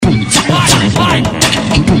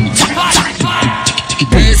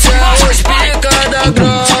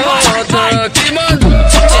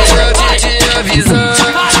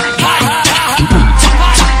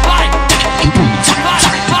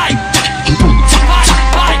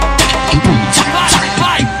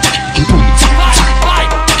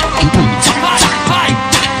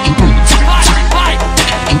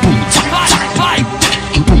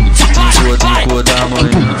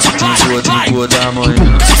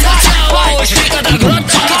hoje fica da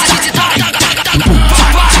grota.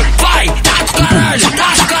 Vai, tá do caralho, tá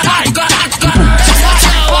do caralho, caralho,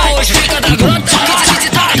 caralho. Hoje fica da grota.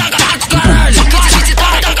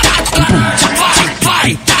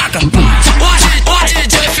 Vai, taca. O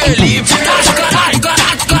DJ Felipe tá do caralho,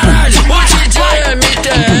 caralho, caralho. O DJ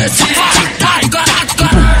MTS vai, caralho,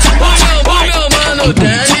 caralho. O meu mano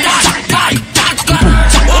Dani vai, do caralho.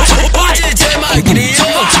 O DJ Magrinho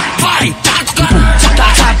vai, do caralho.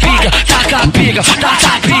 Taca pica, taca pica,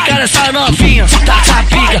 taca pica nessa novinha. Taca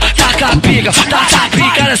pica, taca pica, taca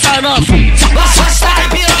pica nessa novinha. Você taca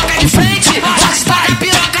piroca de frente, você taca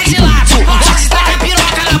piroca de lado. Você taca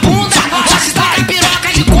piroca na bunda, você taca piroca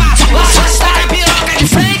de quatro. Você taca piroca de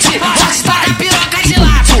frente, você taca piroca de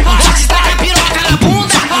lado. Você taca piroca na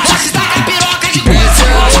bunda, você taca piroca de quatro. Esse é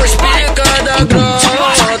os pica da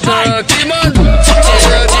grota que mandou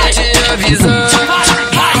te avisar.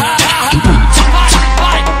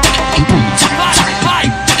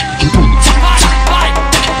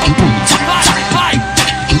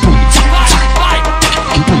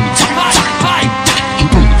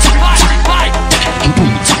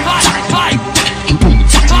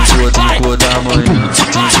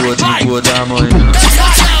 Cinco da manhã.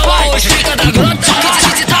 Hoje fica da grota.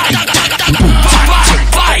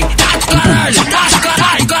 Vai, tá do caralho, tá do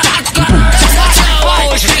caralho, caralho,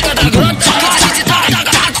 caralho. Hoje fica da grota.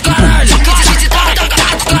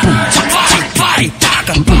 Vai,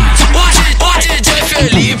 taca. O DJ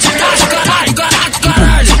Felipe tá do caralho, caralho,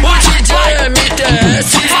 caralho. O DJ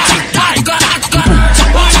MTS vai, caralho, caralho.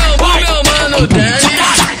 O meu mano Dani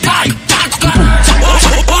vai, do caralho.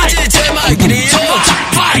 O DJ Magrinho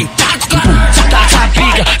vai, do caralho. Taca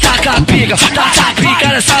pica, taca pica, taca pica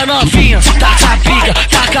nessa novinha. Taca pica,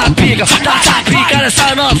 taca pica, taca pica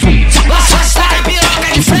nessa novinha. Você taca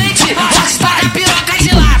piroca de frente.